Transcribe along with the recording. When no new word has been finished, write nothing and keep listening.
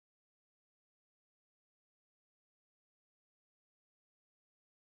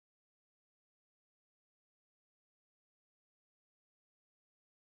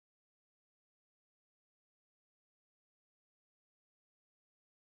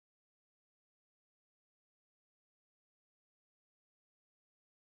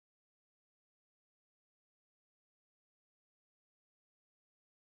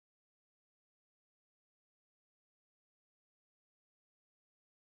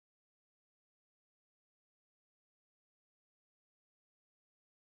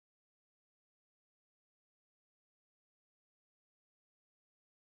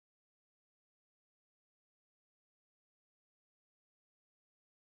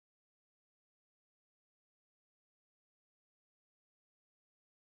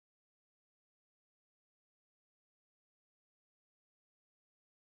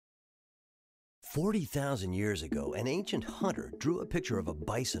40,000 years ago, an ancient hunter drew a picture of a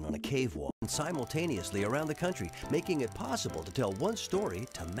bison on a cave wall and simultaneously around the country, making it possible to tell one story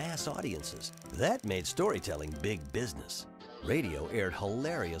to mass audiences. That made storytelling big business. Radio aired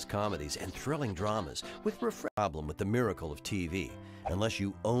hilarious comedies and thrilling dramas with problem with the miracle of TV. Unless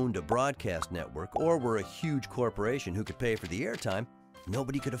you owned a broadcast network or were a huge corporation who could pay for the airtime,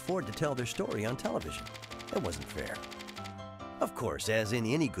 nobody could afford to tell their story on television. It wasn't fair. Of course, as in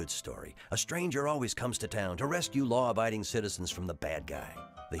any good story, a stranger always comes to town to rescue law-abiding citizens from the bad guy.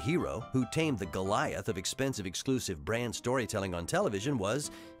 The hero who tamed the Goliath of expensive exclusive brand storytelling on television was,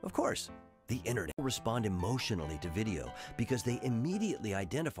 of course, the internet. People respond emotionally to video because they immediately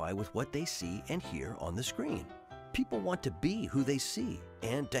identify with what they see and hear on the screen. People want to be who they see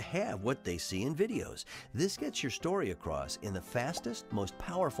and to have what they see in videos. This gets your story across in the fastest, most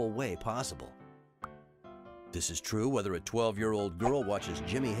powerful way possible. This is true whether a 12-year-old girl watches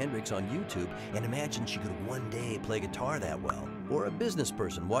Jimi Hendrix on YouTube and imagines she could one day play guitar that well, or a business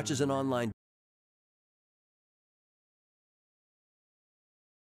person watches an online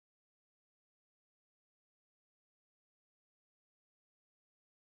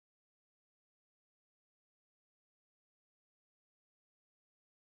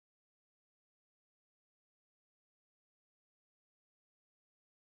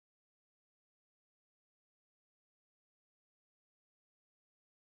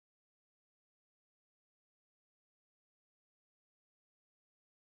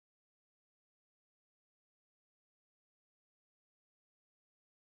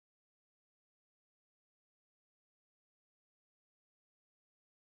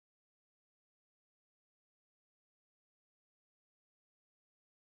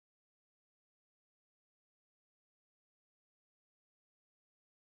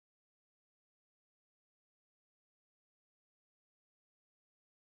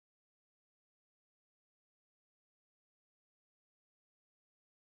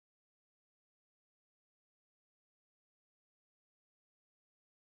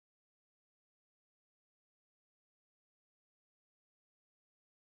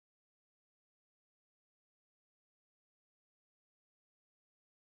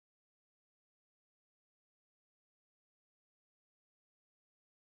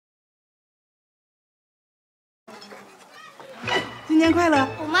新年快乐！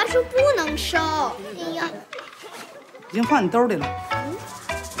我妈说不能收。哎呀，已经放你兜里了。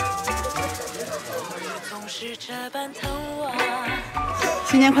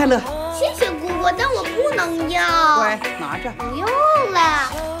新年快乐！谢谢姑姑，但我不能要。乖，拿着。不用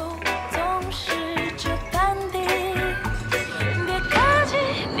了。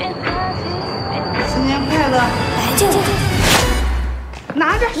新年快乐！来就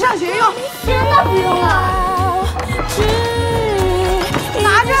拿着上学用。真的不用了。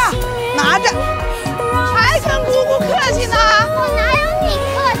拿着，拿着，还跟姑姑客气呢。我哪有你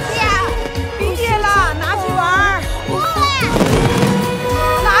客气啊？毕业了，拿去玩。不会。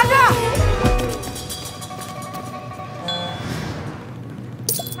拿着。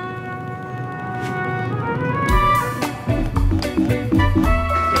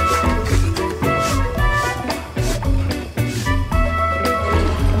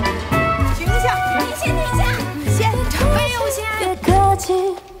停下！停下！先，没有先。别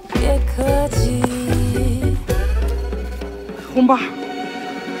客气。红包。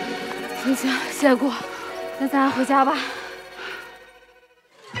行，谢谢姑，那咱回家吧。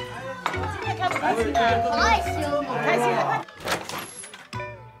害羞，开心。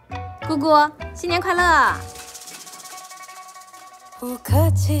姑姑，新年快乐！不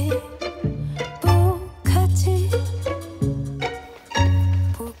客气。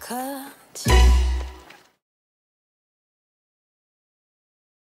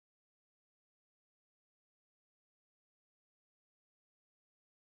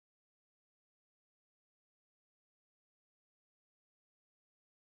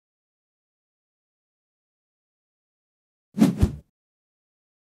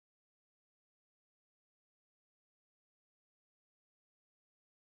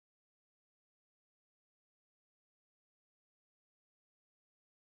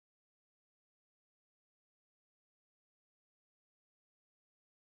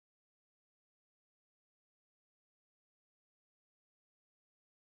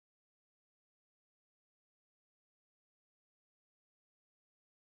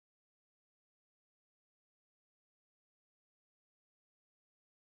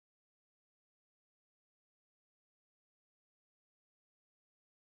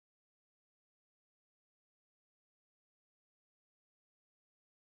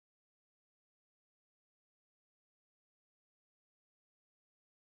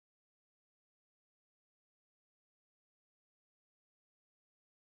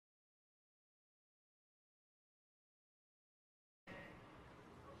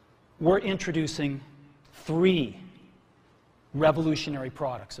we're introducing 3 revolutionary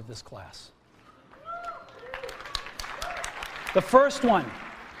products of this class. The first one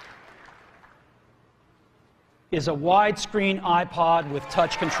is a widescreen iPod with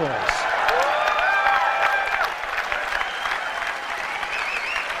touch controls.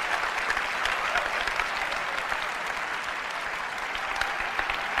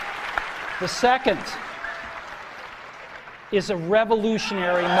 The second is a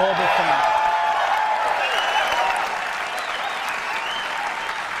revolutionary mobile phone.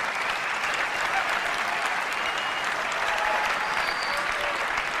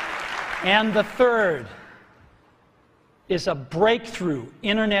 And the third is a breakthrough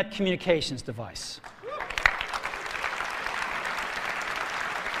internet communications device.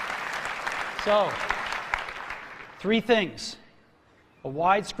 So, 3 things: a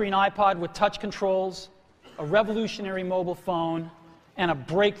widescreen iPod with touch controls, a revolutionary mobile phone, and a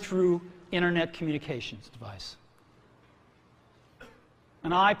breakthrough internet communications device.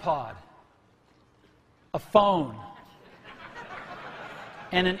 An iPod, a phone,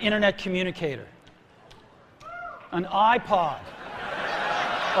 and an internet communicator. An iPod,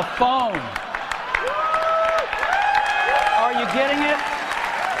 a phone. Are you getting it?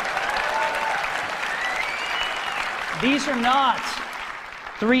 These are not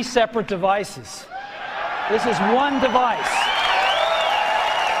 3 separate devices. This is one device.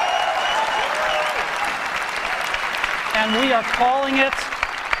 And we are calling it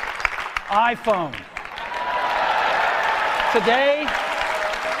iPhone.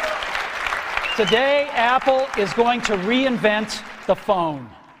 Today, Apple is going to reinvent the phone.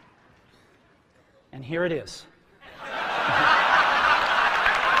 And here it is.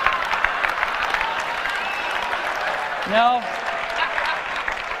 No.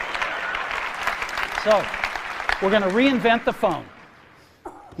 So, we're going to reinvent the phone.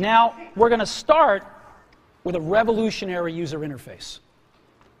 Now, we're going to start with a revolutionary user interface.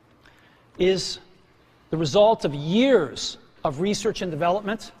 It is the result of years of research and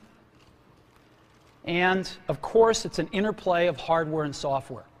development. And, of course, it's an interplay of hardware and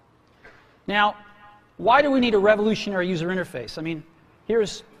software. Now, why do we need a revolutionary user interface? I mean,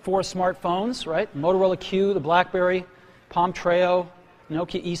 here's 4 smartphones, right? Motorola Q, the BlackBerry, Palm Treo,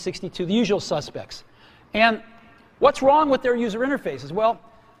 Nokia E62, the usual suspects. And what's wrong with their user interfaces? Well,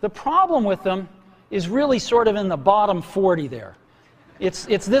 the problem with them is really sort of in the bottom 40 there. It's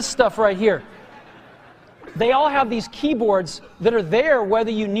this stuff right here. They all have these keyboards that are there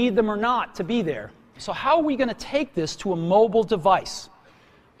whether you need them or not to be there. So how are we going to take this to a mobile device?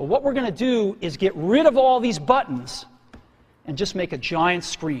 Well, what we're going to do is get rid of all these buttons and just make a giant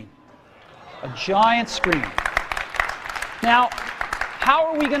screen. A giant screen. Now, how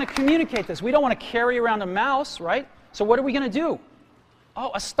are we going to communicate this? We don't want to carry around a mouse, right? So what are we going to do? Oh,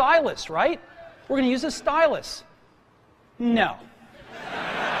 a stylus, right? We're going to use a stylus. No.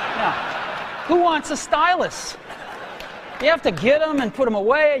 No. Who wants a stylus? You have to get them and put them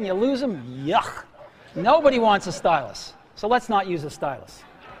away and you lose them. Yuck. Nobody wants a stylus. So let's not use a stylus.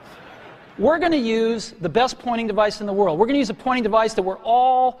 We're going to use the best pointing device in the world. We're going to use a pointing device that we're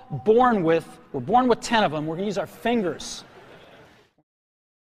all born with. We're born with 10 of them. We're going to use our fingers.